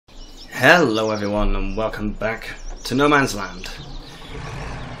Hello everyone and welcome back to No Man's Land.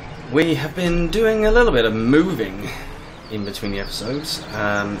 We have been doing a little bit of moving in between the episodes.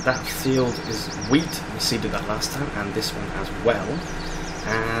 That field is wheat, we seeded that last time, and this one as well.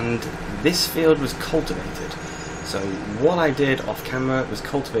 And this field was cultivated. So what I did off camera was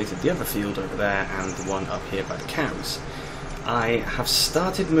cultivated the other field over there and the one up here by the cows. I have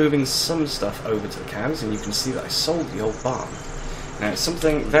started moving some stuff over to the cows, and you can see that I sold the old barn. Now,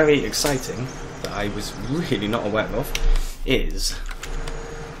 something very exciting that I was really not aware of is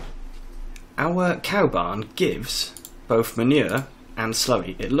our cow barn gives both manure and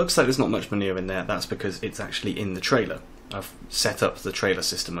slurry. It looks like there's not much manure in there. That's because it's actually in the trailer. I've set up the trailer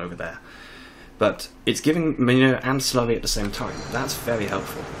system over there. But it's giving manure and slurry at the same time. That's very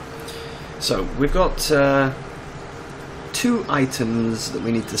helpful. So we've got two items that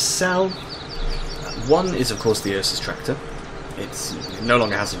we need to sell. One is, of course, the Ursus tractor. It no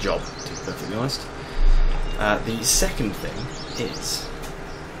longer has a job, to be perfectly honest. The second thing is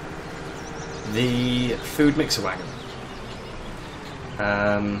the food mixer wagon,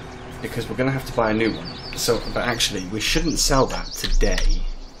 because we're going to have to buy a new one. But actually, we shouldn't sell that today,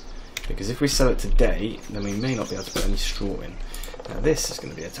 because if we sell it today, then we may not be able to put any straw in. Now this is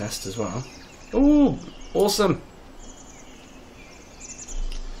going to be a test as well. Ooh, awesome!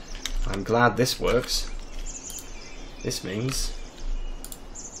 I'm glad this works. This means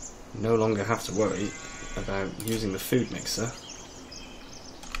no longer have to worry about using the food mixer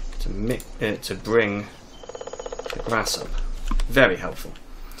to bring the grass up. Very helpful.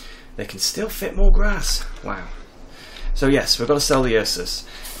 They can still fit more grass. Wow. So yes, we've got to sell the Ursus.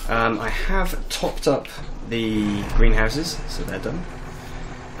 I have topped up the greenhouses, so they're done.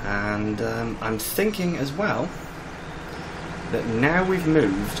 And I'm thinking as well that now we've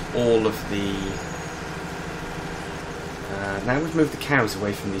moved all of the now we've moved the cows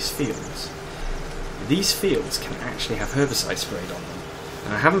away from these fields can actually have herbicide sprayed on them.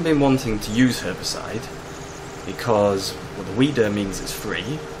 And I haven't been wanting to use herbicide because, well, the weeder means it's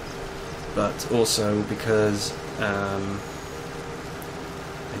free, but also because I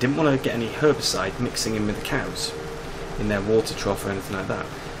didn't want to get any herbicide mixing in with the cows in their water trough or anything like that.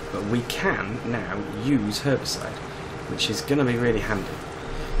 But we can now use herbicide, which is going to be really handy.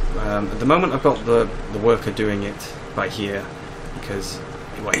 At the moment I've got the worker doing it by here because,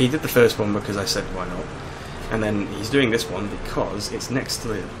 well, he did the first one because I said why not, and then he's doing this one because it's next to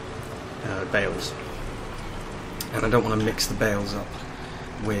the bales, and I don't want to mix the bales up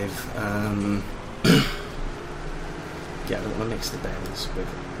with yeah, I don't want to mix the bales with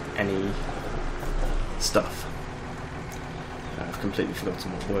any stuff. I've completely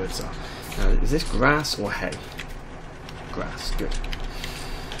forgotten what words are. Is this grass or hay? Grass, good.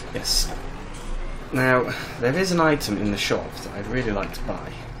 Yes. Now, there is an item in the shop that I'd really like to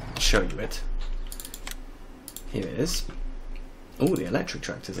buy. I'll show you it. Here it is. Oh, the electric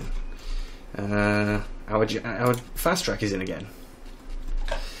tractor's in. Our fast track is in again.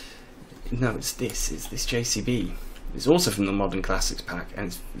 No, it's this JCB. It's also from the Modern Classics pack, and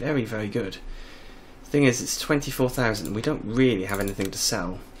it's very, very good. The thing is, it's 24,000, and we don't really have anything to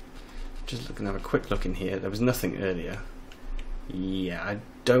sell. Just looking, have a quick look in here. There was nothing earlier. Yeah, I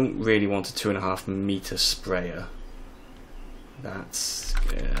don't really want a 2.5 meter sprayer. That's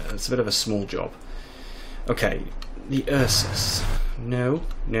a bit of a small job. Okay, the Ursus. No,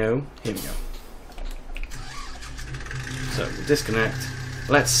 here we go. So, disconnect.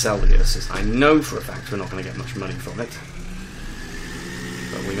 Let's sell the Ursus. I know for a fact we're not going to get much money from it,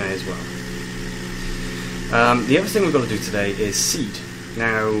 but we may as well. The other thing we've got to do today is seed.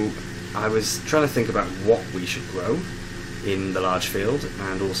 Now, I was trying to think about what we should grow in the large field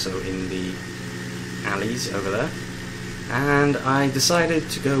and also in the alleys over there, and I decided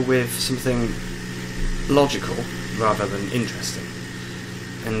to go with something logical rather than interesting,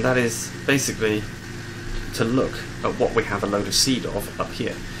 and that is basically to look at what we have a load of seed of up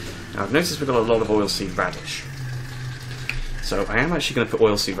here. Now I've noticed we've got a lot of oilseed radish, so I am actually going to put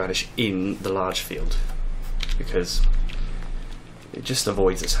oilseed radish in the large field because it just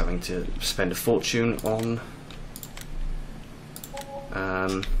avoids us having to spend a fortune on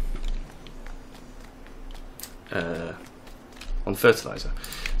fertilizer.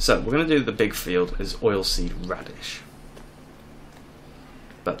 So we're going to do the big field as oilseed radish,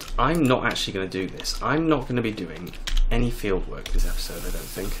 but I'm not actually going to do this. I'm not going to be doing any field work this episode, I don't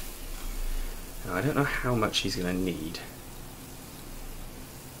think. Now, I don't know how much he's going to need,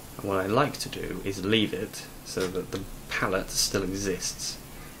 and what I like to do is leave it so that the pallet still exists,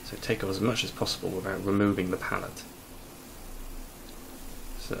 so take off as much as possible without removing the pallet.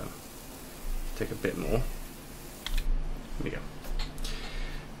 So take a bit more. Here we go.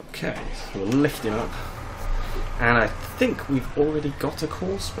 Okay, so we're lifting up. And I think we've already got a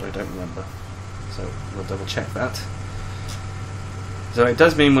course, but I don't remember. So we'll double check that. So it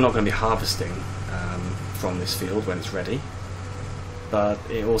does mean we're not going to be harvesting from this field when it's ready. But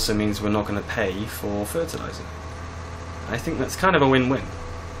it also means we're not going to pay for fertilizer. I think that's kind of a win-win.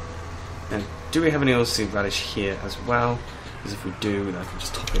 Now, do we have any oilseed radish here as well? Because if we do, then I can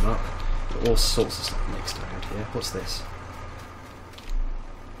just top him up. Got all sorts of stuff mixed around here. What's this?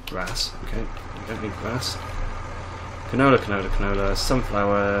 Grass. Okay, we don't need grass. Canola, canola, canola,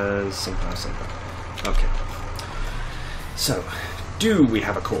 sunflowers, sunflower, sunflower. Okay. So, do we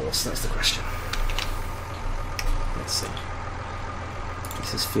have a course? That's the question. Let's see.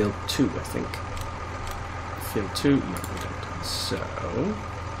 This is field 2, I think. Field 2? No, we don't. So,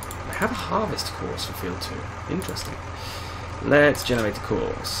 I have a harvest course for field 2. Interesting. Let's generate a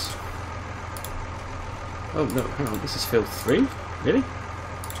course. Oh no, hang on, this is field 3? Really?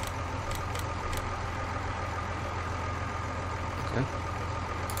 Okay.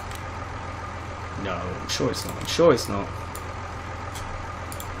 No, I'm sure it's not. I'm sure it's not.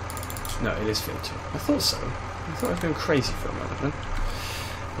 No, it is field 2. I thought so. I thought I was going crazy for a moment then.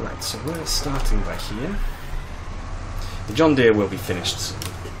 Right, so we're starting by here. The John Deere will be finished soon,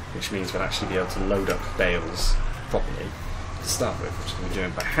 which means we'll actually be able to load up bales properly to start with, which we're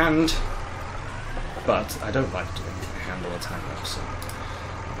doing by hand. But I don't like doing it by hand all the time though, so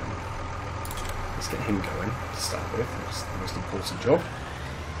let's get him going to start with. That's the most important job.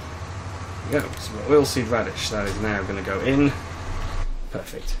 There we go. So we've got oilseed radish. That is now going to go in.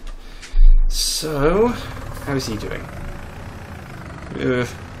 Perfect. So, how is he doing?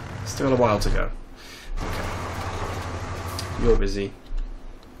 Still a while to go. Okay. You're busy.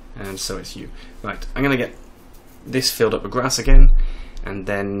 And so is you. Right, I'm going to get this filled up with grass again, and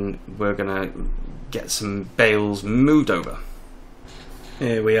then we're going to get some bales moved over.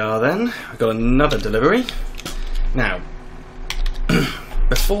 Here we are then. We've got another delivery. Now,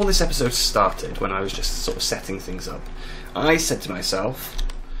 before this episode started, when I was just sort of setting things up, I said to myself,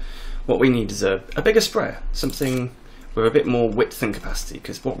 what we need is a bigger sprayer, something with a bit more width and capacity,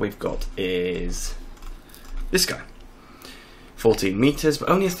 because what we've got is this guy. 14 meters, but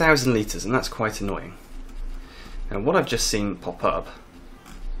only 1,000 litres, and that's quite annoying. Now what I've just seen pop up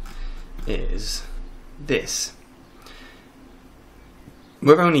is this.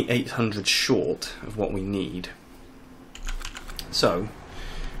 We're only 800 short of what we need. So,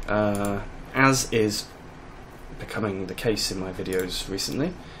 as is becoming the case in my videos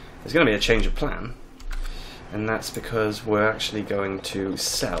recently, there's going to be a change of plan, and that's because we're actually going to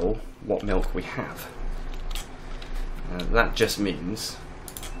sell what milk we have. That just means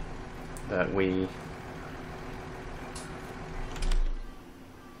that we... Is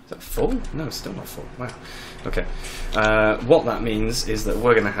that full? No, it's still not full. Wow. Okay. What that means is that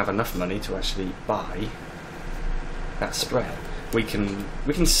we're going to have enough money to actually buy that sprayer. We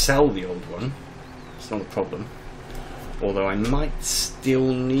can sell the old one. It's not a problem. Although I might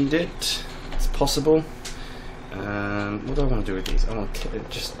still need it. It's possible. What do I want to do with these? I want to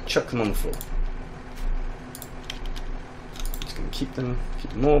just chuck them on the floor. Just going to keep them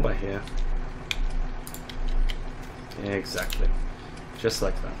all by here. Exactly. Just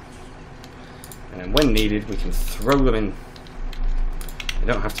like that. And when needed, we can throw them in. They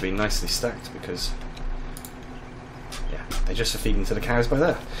don't have to be nicely stacked because, yeah, they're just for feeding to the cows by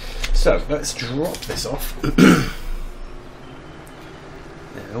there. So let's drop this off.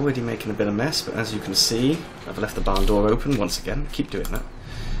 They're already making a bit of mess, but as you can see, I've left the barn door open once again. Keep doing that.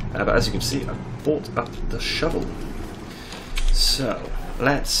 But as you can see, I've brought up the shovel. So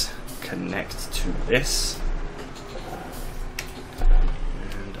let's connect to this.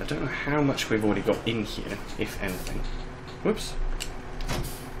 And I don't know how much we've already got in here, if anything. Whoops.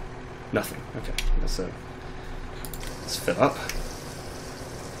 Nothing. Okay, let's fill up.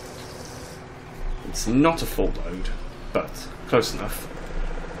 It's not a full load, but close enough.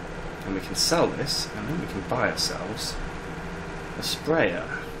 And we can sell this, and then we can buy ourselves a sprayer.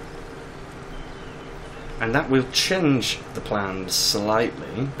 And that will change the plan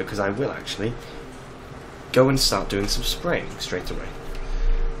slightly, because I will actually go and start doing some spraying straight away.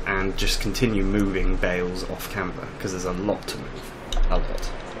 And just continue moving bales off camera, because there's a lot to move. A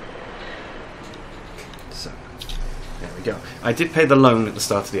lot. So, there we go. I did pay the loan at the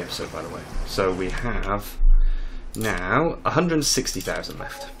start of the episode, by the way. So we have now 160,000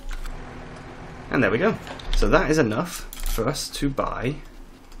 left. And there we go. So that is enough for us to buy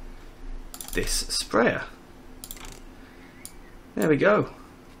this sprayer. There we go.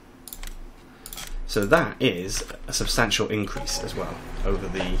 So that is a substantial increase as well over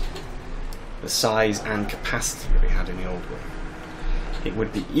the size and capacity that we had in the old one. it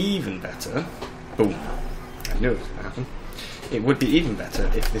would be even better. Boom! I knew it was going to happen. It would be even better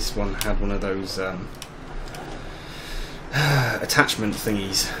if this one had one of those attachment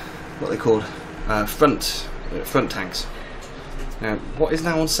thingies. What are they called? Front tanks. Now, what is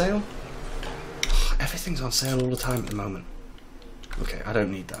now on sale? Everything's on sale all the time at the moment. Okay, I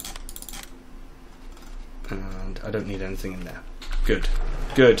don't need that. And I don't need anything in there. Good.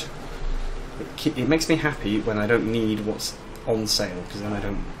 Good. It makes me happy when I don't need what's on sale, because then I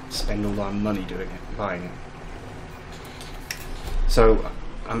don't spend all that money doing it, buying it. So,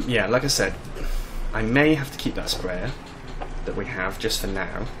 yeah, like I said, I may have to keep that sprayer that we have just for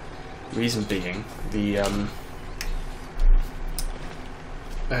now. Reason being, the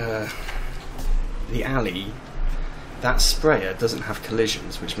alley, that sprayer doesn't have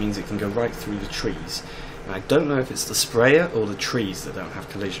collisions, which means it can go right through the trees. And I don't know if it's the sprayer or the trees that don't have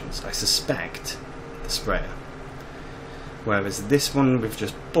collisions. I suspect the sprayer. Whereas this one we've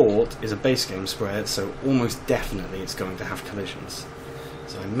just bought is a base game sprayer, so almost definitely it's going to have collisions.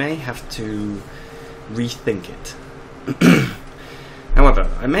 So I may have to rethink it. However,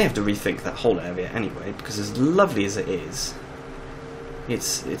 I may have to rethink that whole area anyway, because as lovely as it is,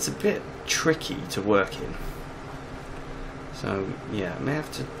 it's a bit tricky to work in. So yeah, I may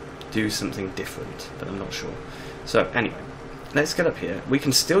have to do something different, but I'm not sure. So anyway, let's get up here. We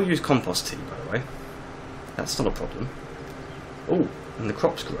can still use compost tea, by the way. That's not a problem. Oh, and the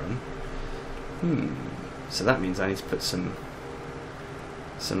crop's grown. So that means I need to put some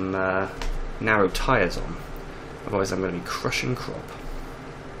narrow tyres on. Otherwise I'm going to be crushing crop.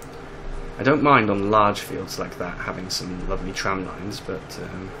 I don't mind on large fields like that having some lovely tram lines, but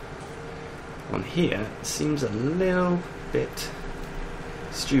on here it seems a little bit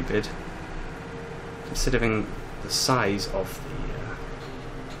stupid considering the size of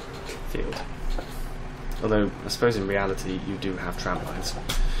the field. Although I suppose in reality you do have tram lines.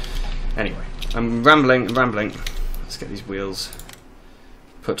 Anyway, I'm rambling. Let's get these wheels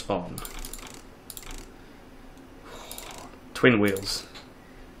put on. Twin wheels.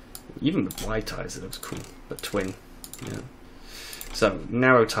 Even with wide tyres it looks cool, but twin. Yeah. So,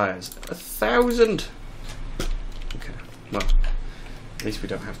 narrow tyres. 1,000! Okay, well, at least we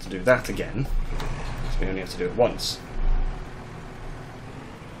don't have to do that again. We only have to do it once.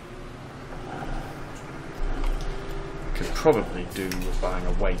 Could probably do with buying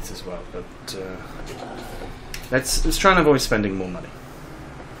a weight as well, but let's try and avoid spending more money.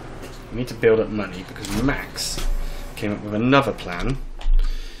 We need to build up money because Max came up with another plan,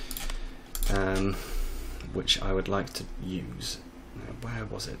 which I would like to use. Now, where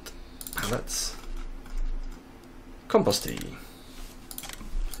was it? Pallets. Compost tea.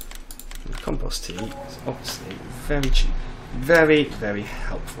 And compost tea is obviously very cheap. Very, very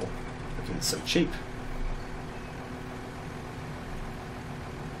helpful because it's so cheap.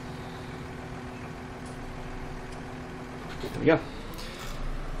 There we go.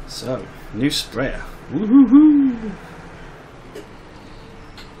 So, new sprayer. Woohoo!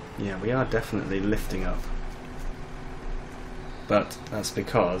 Yeah, we are definitely lifting up. But that's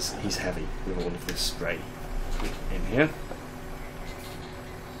because he's heavy with all of this spray in here.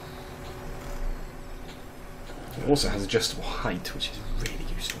 It also has adjustable height, which is really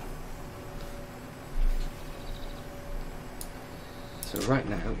useful. So right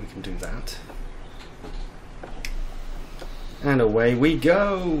now we can do that. And away we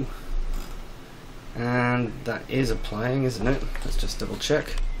go! And that is applying, isn't it? Let's just double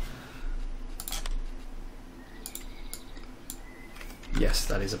check. Yes,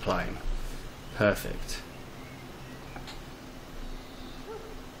 that is applying. Perfect.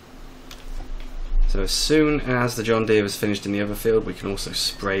 So as soon as the John Deere is finished in the other field, we can also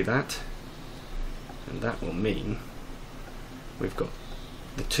spray that. And that will mean we've got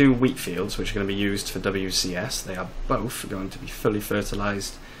the 2 wheat fields, which are going to be used for WCS. They are both going to be fully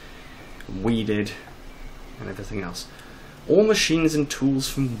fertilised, weeded, and everything else. All machines and tools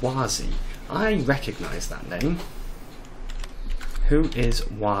from Wazi. I recognise that name. Who is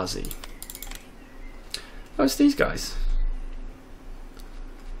Wazi? Oh, it's these guys.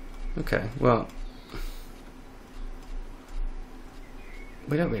 Okay, well,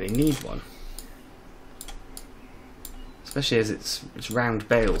 we don't really need one. Especially as it's round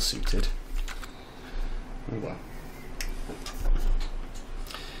bale suited. Oh well.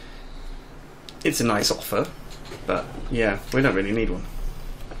 It's a nice offer, but yeah, we don't really need one.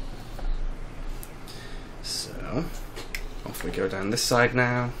 So, off we go down this side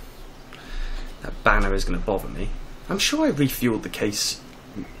now. That banner is going to bother me. I'm sure I refueled the case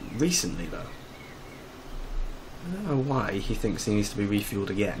recently though. I don't know why he thinks he needs to be refueled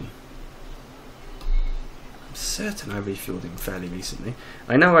again. I'm certain I refueled him fairly recently.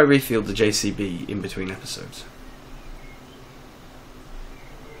 I know I refueled the JCB in between episodes.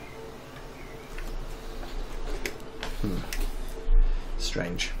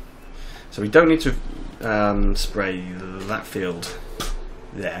 Strange. So we don't need to spray that field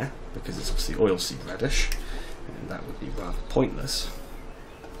there, because it's obviously oilseed radish, and that would be rather pointless.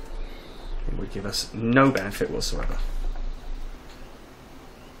 It would give us no benefit whatsoever.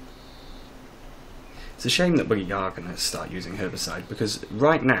 It's a shame that we are going to start using herbicide, because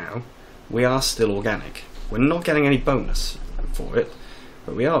right now we are still organic. We're not getting any bonus for it,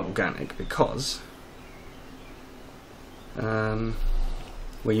 but we are organic because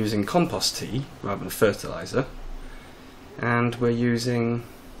we're using compost tea rather than fertilizer, and we're using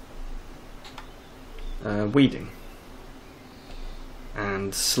weeding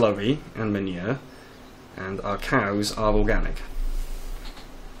and slurry and manure, and our cows are organic.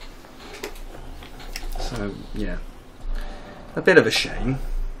 So yeah, a bit of a shame,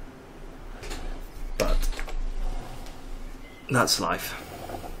 but that's life.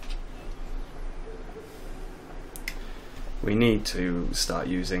 We need to start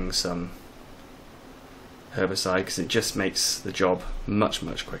using some herbicide because it just makes the job much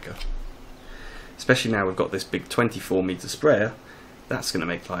quicker. Especially now we've got this big 24-meter sprayer. That's going to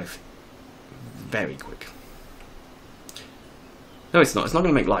make life very quick. No, it's not. It's not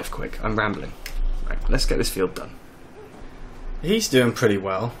going to make life quick. I'm rambling. Right, let's get this field done. He's doing pretty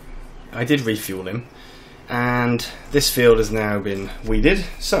well. I did refuel him, and this field has now been weeded,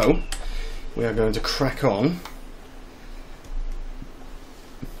 so we are going to crack on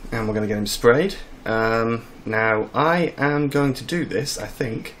and we're going to get him sprayed. Now I am going to do this, I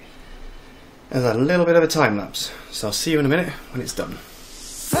think, as a little bit of a time lapse, so I'll see you in a minute when it's done.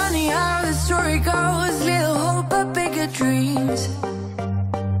 Funny how the story goes, little hope but bigger dreams.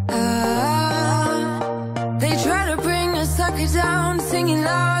 They try to bring a sucker down, singing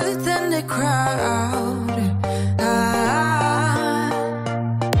louder than the crowd.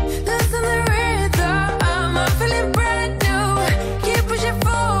 Listen the rhythm, I'm feeling brand new. Keep pushing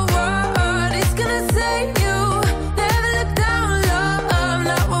forward, it's gonna save you. Never look down, love,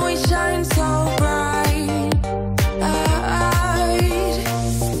 not when we shine so bright.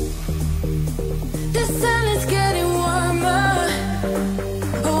 The sun is getting warmer,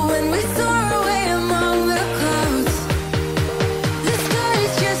 but when we soar away among the clouds, the sky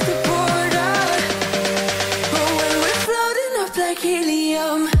is just a border. But when we're floating up like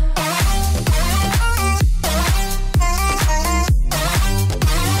helium,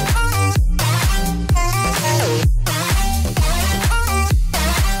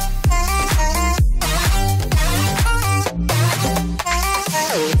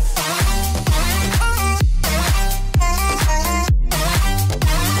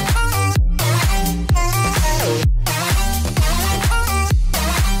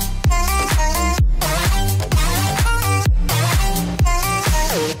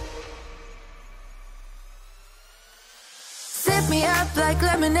 sip me up like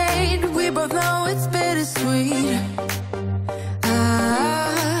lemonade. We both know it's bittersweet.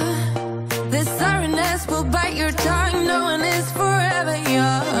 This sorrowness will bite your tongue. No one is forever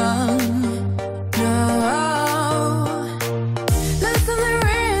young. No. Listen the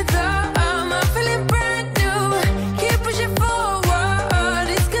rhythm, I'm feeling brand new. Keep pushing forward,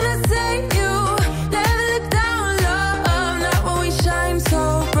 it's gonna save you. Never look down, love, not when we shine so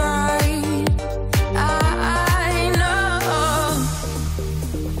bright. I know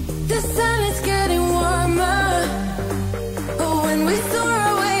the sun is getting warmer, but when we soar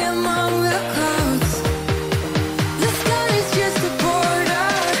away among the clouds, the sky is just a border.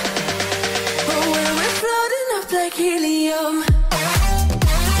 But when we're floating up like helium,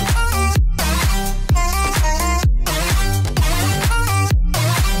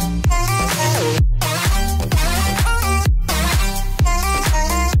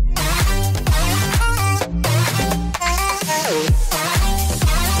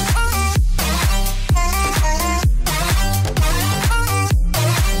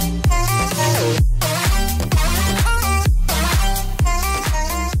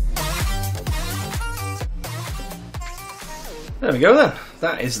 There we go then.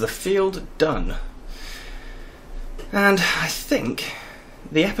 That is the field done. And I think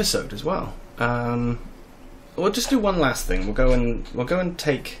the episode as well. We'll just do one last thing. We'll go and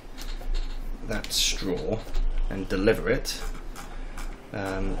take that straw and deliver it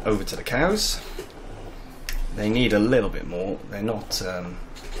over to the cows. They need a little bit more. They're not.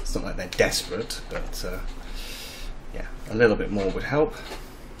 It's not like they're desperate, but yeah, a little bit more would help.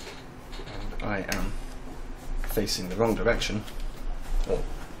 And I am facing the wrong direction, or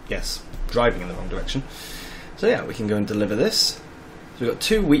yes, driving in the wrong direction. So yeah, we can go and deliver this. So we've got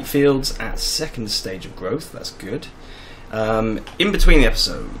 2 wheat fields at second stage of growth, that's good. In between the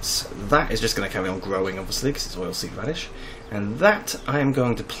episodes, that is just going to carry on growing obviously because it's oilseed radish, and that I am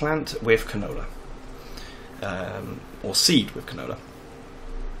going to plant with canola, or seed with canola.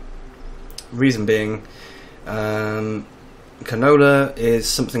 Reason being, canola is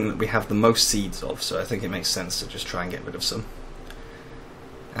something that we have the most seeds of, so I think it makes sense to just try and get rid of some.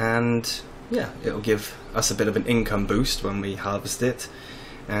 And yeah, it'll give us a bit of an income boost when we harvest it,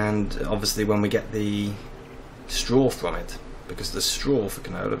 and obviously when we get the straw from it, because the straw for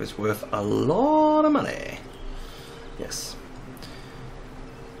canola is worth a lot of money. Yes.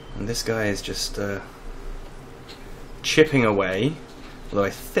 And this guy is just chipping away, although I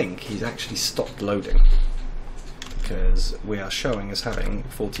think he's actually stopped loading, because we are showing as having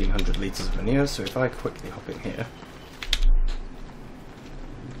 1400 litres of manure. So if I quickly hop in here,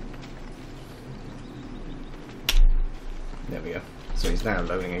 there we go. So he's now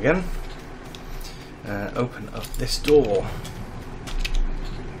loading again. Open up this door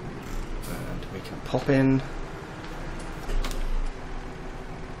and we can pop in.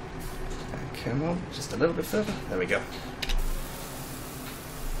 Come on, just a little bit further. There we go.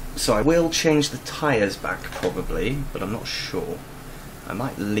 So I will change the tyres back probably, but I'm not sure. I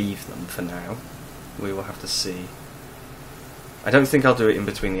might leave them for now. We will have to see. I don't think I'll do it in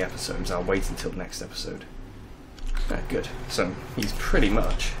between the episodes. I'll wait until next episode. Good. So he's pretty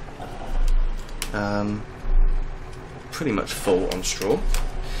much full on straw.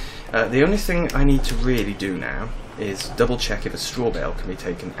 The only thing I need to really do now is double check if a straw bale can be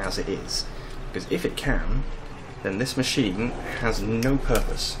taken as it is, because if it can, then this machine has no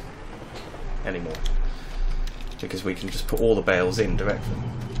purpose anymore, because we can just put all the bales in directly.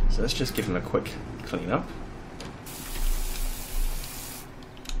 So let's just give them a quick clean up.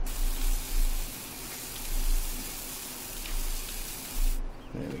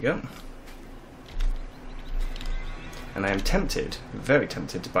 There we go. And I am tempted, very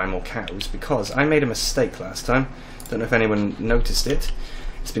tempted, to buy more cows, because I made a mistake last time. Don't know if anyone noticed it.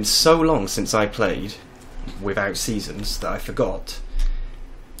 It's been so long since I played without seasons that I forgot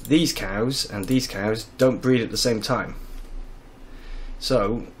these cows and these cows don't breed at the same time.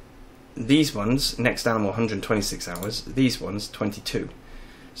 So these ones, next animal 126 hours, these ones 22.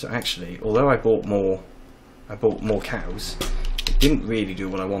 So actually, although I bought more cows, it didn't really do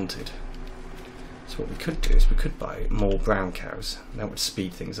what I wanted. So what we could do is we could buy more brown cows. That would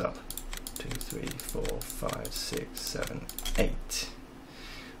speed things up. 2, 3, 4, 5, 6, 7, 8.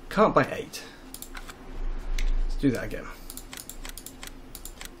 Can't buy 8. Let's do that again.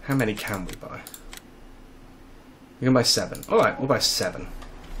 How many can we buy? We can buy 7. Alright, we'll buy 7.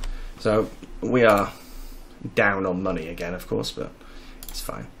 So we are down on money again, of course, but it's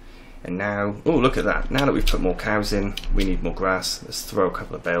fine. And now, oh, look at that. Now that we've put more cows in, we need more grass. Let's throw a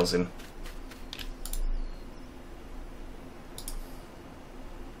couple of bales in.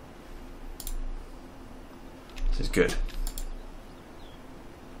 This is good.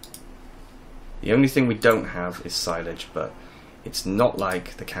 The only thing we don't have is silage, but it's not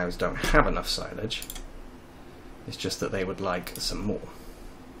like the cows don't have enough silage. It's just that they would like some more.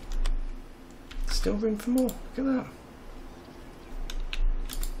 Still room for more. Look at that.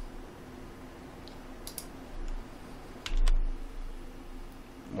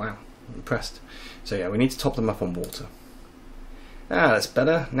 Wow, I'm impressed. So yeah, we need to top them up on water. Ah, that's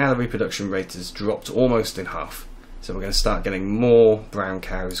better. Now the reproduction rate has dropped almost in half. So we're going to start getting more brown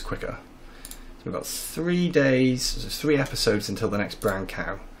cows quicker. So we've got 3 days, so 3 episodes until the next brown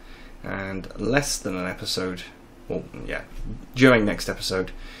cow. And less than an episode, well, yeah, during next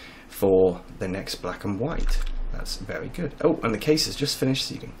episode for the next black and white. That's very good. Oh, and the case has just finished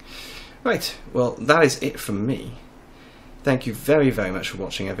seeding. Right, well, that is it from me. Thank you very, very much for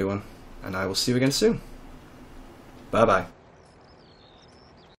watching, everyone, and I will see you again soon. Bye-bye.